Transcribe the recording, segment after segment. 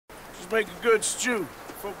make a good stew.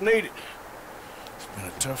 Folk need it. It's been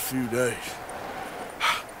a tough few days.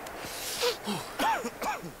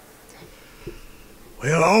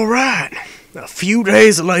 Well, all right. A few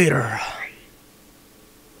days later.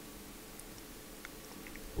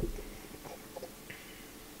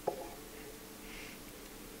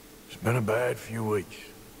 It's been a bad few weeks,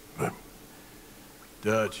 but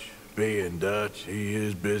Dutch being Dutch, he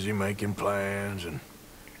is busy making plans, and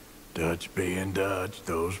Dutch being Dutch,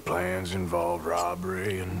 those plans involve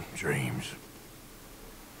robbery and dreams.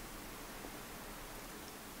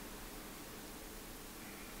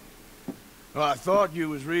 Well, I thought you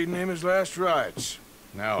was reading him his last rites.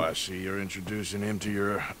 Now I see you're introducing him to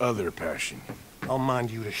your other passion. I'll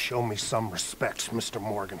mind you to show me some respect, Mr.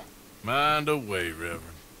 Morgan. Mind away, Reverend.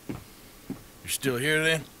 You're still here,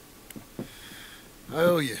 then? I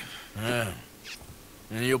owe you. Yeah.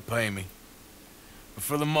 And you'll pay me. But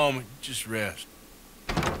for the moment, just rest.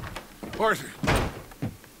 Arthur,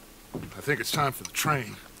 I think it's time for the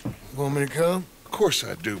train. Want me to come? Of course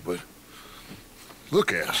I do, but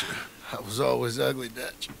look at you. I was always ugly,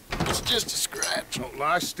 Dutch. It's just a scratch. Don't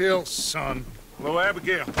lie still, son. Hello,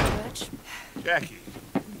 Abigail. Dutch, Jackie.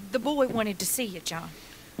 the boy wanted to see you, John.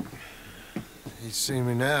 He's seen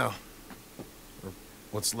me now. Or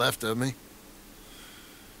what's left of me.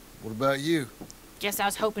 What about you? Guess I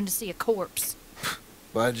was hoping to see a corpse.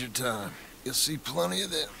 Bide your time. You'll see plenty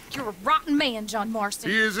of them. You're a rotten man, John Marston.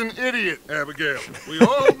 He is an idiot, Abigail. We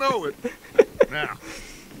all know it. Now,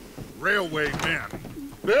 railway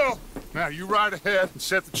men. Bill, now you ride ahead and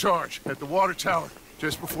set the charge at the water tower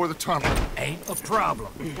just before the tunnel. Ain't a problem.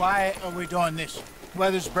 Why are we doing this?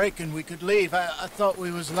 Weather's breaking, we could leave. I thought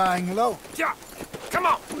we was lying low. Yeah, come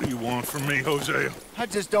on. What do you want from me, Hosea? I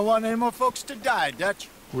just don't want any more folks to die, Dutch.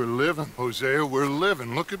 We're living, Hosea, we're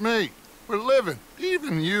living. Look at me. We're living,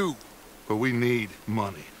 even you. But we need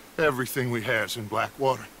money. Everything we has in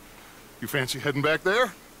Blackwater. You fancy heading back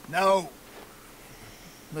there? No.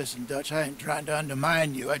 Listen, Dutch, I ain't trying to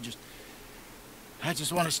undermine you. I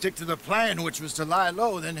just want to stick to the plan, which was to lie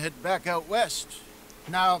low, then head back out west.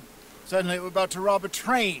 Now, suddenly we're about to rob a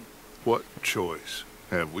train. What choice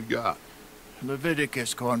have we got?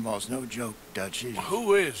 Leviticus Cornwall's no joke, Dutch.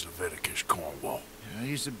 Who is Leviticus Cornwall?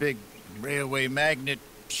 He's a big railway magnate,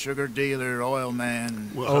 sugar dealer, oil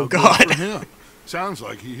man. Well, Oh, how good God. for him. Sounds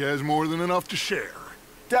like he has more than enough to share.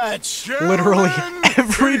 Dutch! Literally Gentlemen,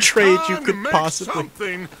 every it's trade you time could to make possibly-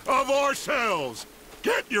 something of ourselves.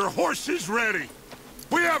 Get your horses ready.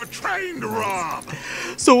 We have a train to rob.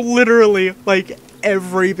 So literally, like,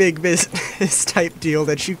 every big business type deal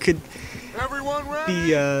that you could Everyone ready?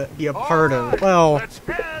 be a part All of. right, Well, let's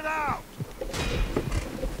head out.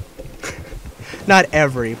 not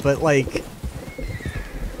every, but like,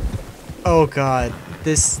 oh god,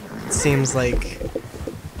 this seems like.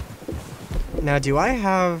 Now, do I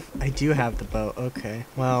have? I do have the boat. Okay,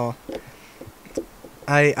 well,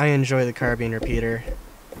 I enjoy the carbine repeater,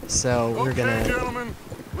 so we're Okay, gonna gentlemen,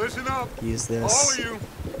 listen up. use All this. of you,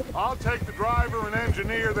 I'll take the driver and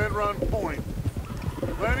engineer, then run point.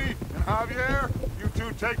 Lenny and Javier, you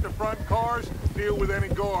two take the front cars, deal with any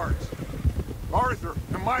guards. Arthur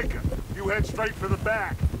and Micah, you head straight for the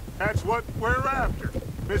back. That's what we're after.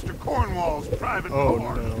 Mr. Cornwall's private Oh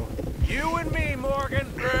car. no. You and me, Morgan.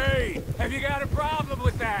 Great. Have you got a problem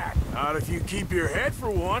with that? Not if you keep your head for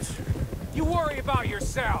once. You worry about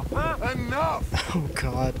yourself, huh? Enough! Oh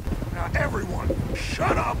god. Now everyone,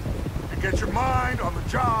 shut up and get your mind on the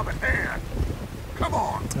job at hand. Come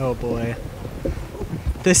on. Oh boy.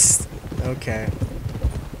 This. Okay.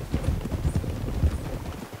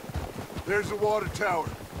 There's the water tower.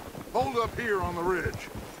 Hold up here on the ridge.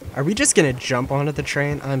 Are we just gonna jump onto the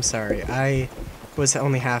train? I'm sorry. I was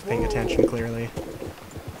only half paying attention, clearly.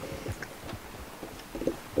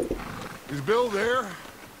 Is Bill there?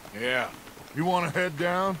 Yeah. You want to head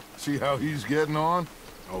down, see how he's getting on?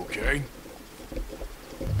 Okay.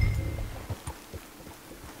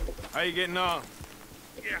 How you getting on?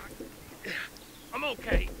 Yeah. I'm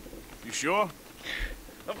okay. You sure?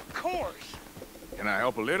 Of course. Can I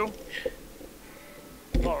help a little?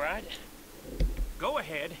 All right. Go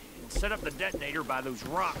ahead and set up the detonator by those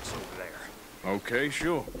rocks over there. Okay,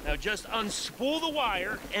 sure. Now just unspool the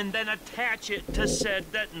wire and then attach it to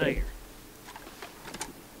said detonator.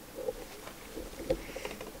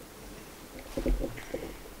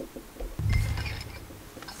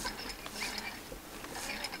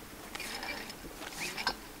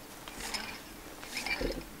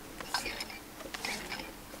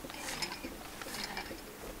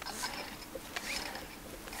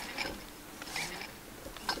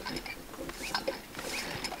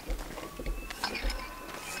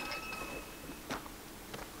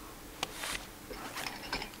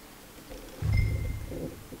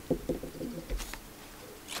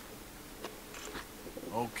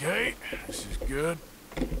 Okay, this is good.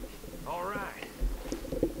 All right.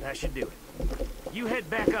 That should do it. You head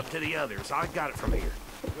back up to the others. I got it from here.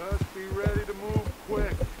 Just be ready to move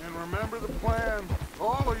quick. And remember the plan.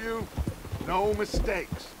 All of you, no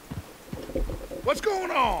mistakes. What's going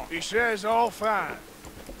on? He says all fine.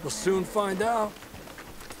 We'll soon find out.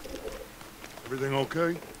 Everything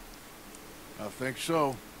okay? I think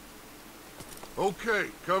so. Okay,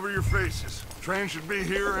 cover your faces. Train should be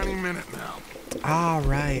here any minute now. All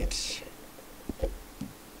right.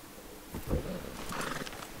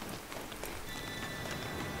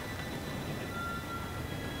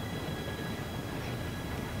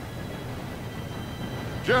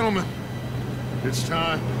 Gentlemen, it's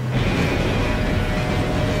time.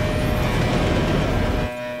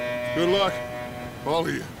 Good luck, all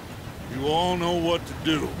of you. You all know what to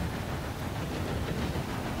do.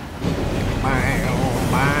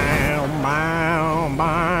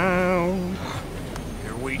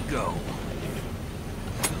 Here we go.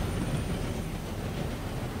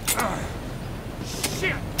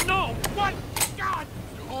 Shit! No! What? God!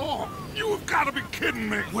 Oh, you have got to be kidding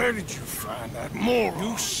me. Where did you find that moron?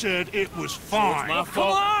 You said it was fine. my Come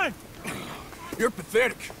fault. on! You're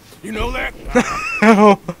pathetic. You know that?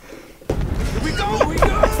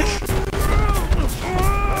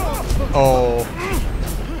 Oh.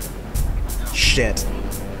 Shit.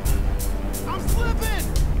 I'm slipping!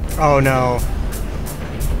 Oh no.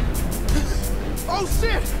 Oh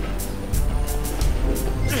shit!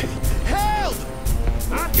 Help!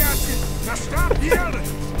 I got you. Now stop yelling.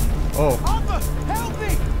 Oh. Arthur, help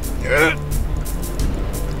me! Yeah.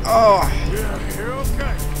 Oh. Yeah, you're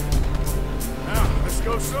okay. Now, let's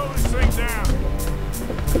go slow this thing down.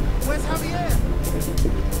 Where's Javier?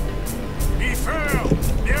 He fell.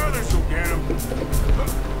 The others will get him.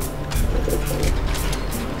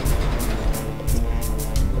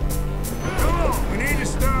 Come on, we need to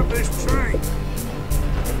stop this train.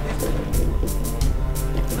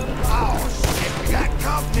 Oh shit, we got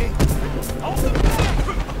company! Hold the back!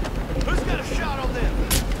 Who's got a shot on them?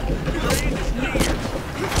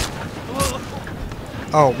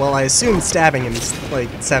 Oh, well, I assume stabbing him like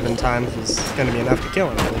 7 times was gonna be enough to kill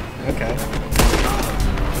him. Okay.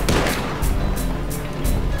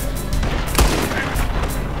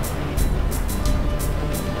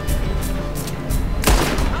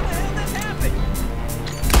 How the hell this happened?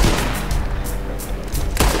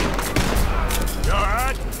 You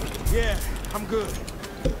alright? Yeah, I'm good.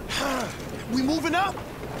 We moving up?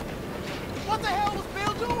 What the hell was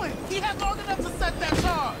Bill doing? He had long enough to set that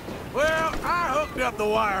charge. Well, I hooked up the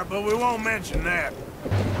wire, but we won't mention that.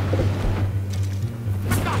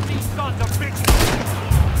 Stop these sons of bitches!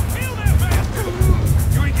 Kill that bastard!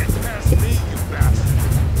 You ain't getting past me, you bastard!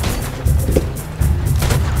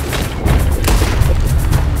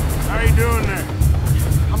 How you doing there?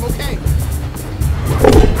 I'm okay.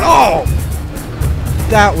 Oh!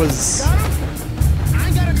 That was... Got him? I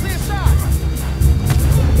ain't got a clear shot.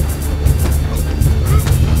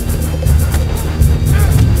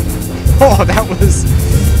 Oh, that was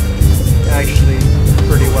actually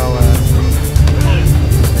pretty well,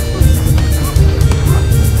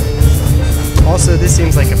 Also, this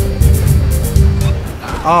seems like a...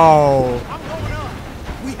 Oh. I'm going up.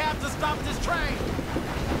 We have to stop this train.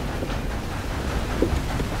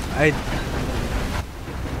 I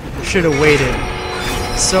should have waited.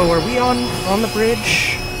 So, are we on the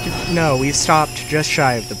bridge? No, we stopped just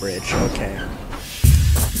shy of the bridge. Okay.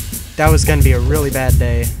 That was gonna be a really bad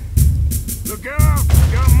day. Look out!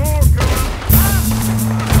 Got more coming!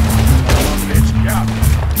 Bitch, got me.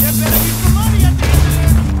 There better be some money at the end of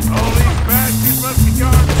this. All these bastards must be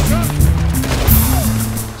gone to something.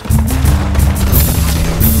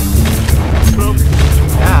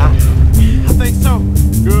 Yeah. I think so.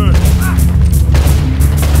 Good.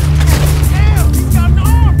 Damn, he's got an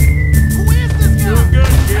arm. Who is this guy? Doing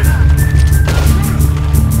good, kid.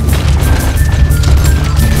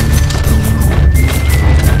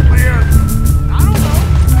 Clear. I don't know.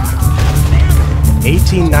 Damn it.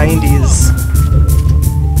 1890s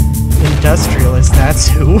industrialist, that's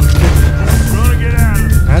who. Gonna get out of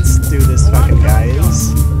it. Let's do this fucking,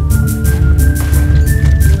 guys.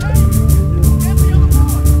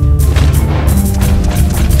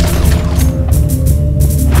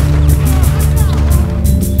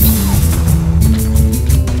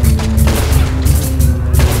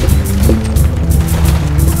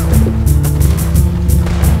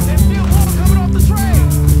 There's still more coming off the train.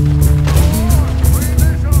 Bring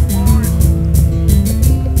this up, boys.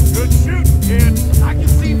 Good shooting, kid. I can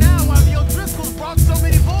see now why the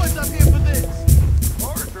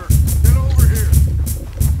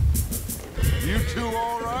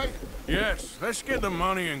Yes, let's get the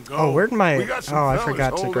money and go. Oh, where'd my... We got some Oh, I fellas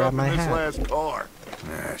forgot to holed grab up my in this hat. last car.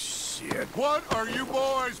 Ah, shit. What are you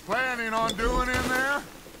boys planning on doing in there?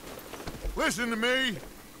 Listen to me.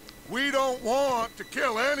 We don't want to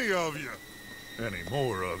kill any of you. Any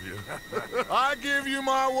more of you. I give you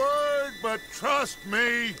my word, but trust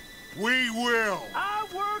me, we will. I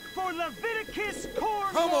work for Leviticus Corps.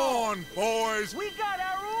 Come on, boys. We got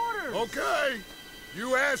our orders. Okay.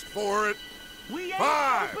 You asked for it. We ain't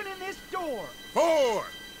 5, opening this door. 4,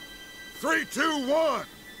 3, 2, 1.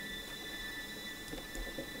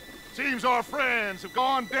 Seems our friends have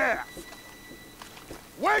gone deaf.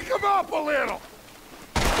 Wake them up a little.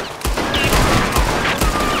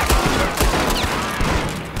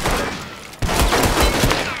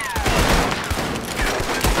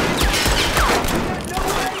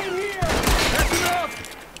 That's enough.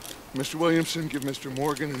 Mr. Williamson, give Mr.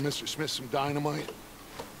 Morgan and Mr. Smith some dynamite.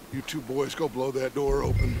 You two boys go blow that door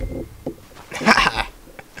open.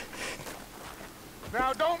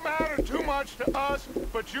 Now, don't matter too much to us,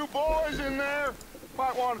 but you boys in there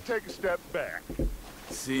might want to take a step back.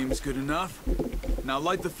 Seems good enough. Now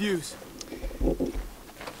light the fuse.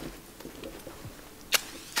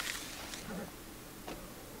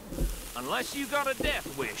 Unless you got a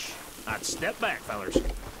death wish, I'd step back, fellers.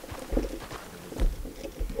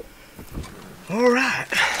 All right.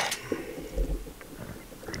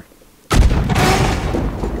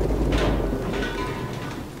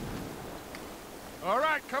 All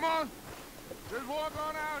right, come on. Just walk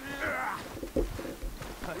on out here.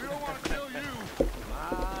 We don't want to kill you.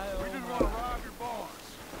 We just want to rob your boss.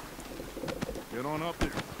 Get on up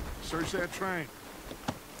there. Search that train.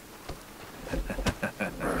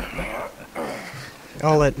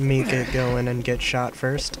 I'll let Mika go in and get shot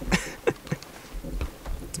first.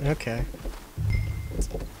 Okay.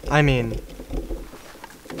 I mean,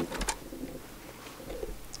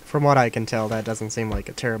 from what I can tell, that doesn't seem like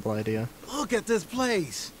a terrible idea. Look at this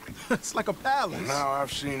place. It's like a palace. Now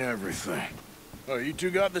I've seen everything. Oh, you two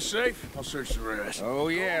got the safe? I'll search the rest. Oh,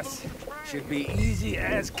 yes. Should be easy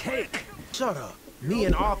as cake. Shut up. Me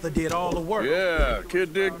and Arthur did all the work. Yeah,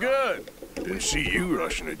 kid did good. Didn't see you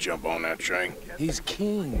rushing to jump on that train. He's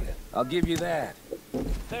keen. I'll give you that.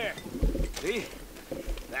 There. See?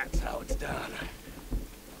 That's how it's done.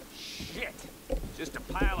 Shit. Just a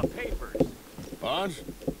pile of papers. Bonds?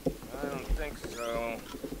 I don't think so.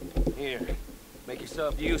 Here, make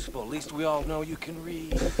yourself useful. At least we all know you can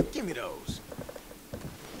read. Give me those.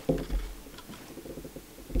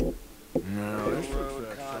 No, this looks Railroad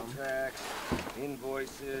like something. contracts,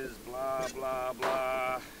 invoices, blah, blah,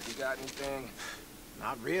 blah. You got anything?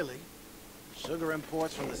 Not really. Sugar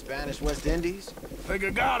imports from the Spanish West Indies? Think I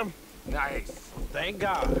got him. Nice. Thank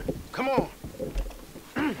God. Come on.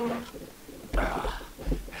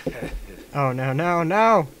 Oh, no, no,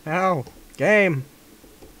 no, no. Game.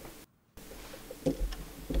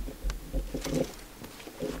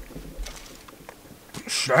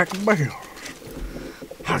 Sack of bills.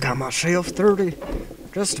 I got myself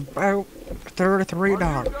just about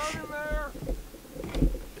 $33.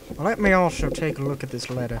 Let me also take a look at this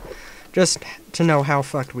letter, just to know how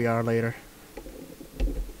fucked we are later.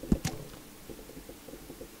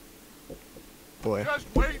 Boy. Just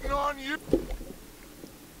waiting on you.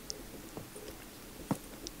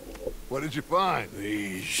 What did you find?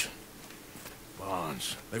 These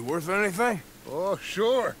bonds. They worth anything? Oh,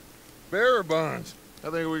 sure. Bearer bonds. I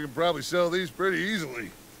think we can probably sell these pretty easily.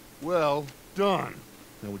 Well done.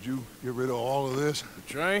 Now, would you get rid of all of this? The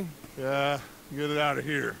train? Yeah, get it out of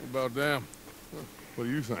here. What about them? What do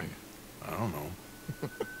you think? I don't know.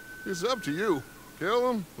 It's up to you.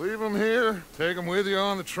 Kill them, leave them here, take them with you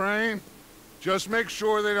on the train. Just make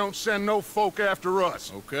sure they don't send no folk after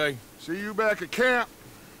us. Okay. See you back at camp.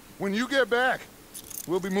 When you get back,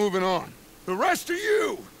 we'll be moving on. The rest of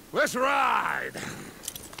you, let's ride!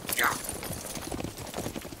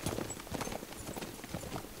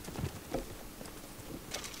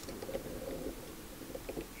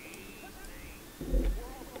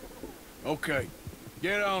 Okay.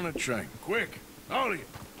 Get on the train. Quick. All of you.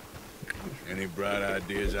 Any bright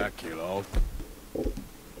ideas, I kill all.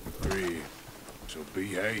 3. So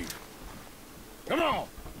behave. Come on.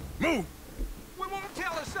 Move. We won't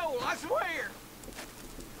tell a soul, I swear.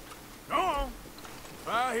 Go on. If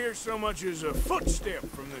I hear so much as a footstep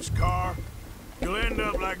from this car, you'll end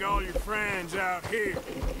up like all your friends out here.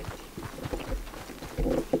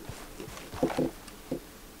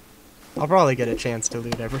 I'll probably get a chance to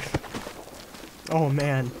loot everything. Oh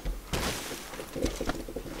man.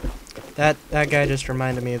 That guy just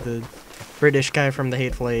reminded me of the British guy from the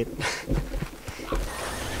Hateful Eight.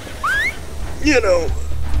 You know.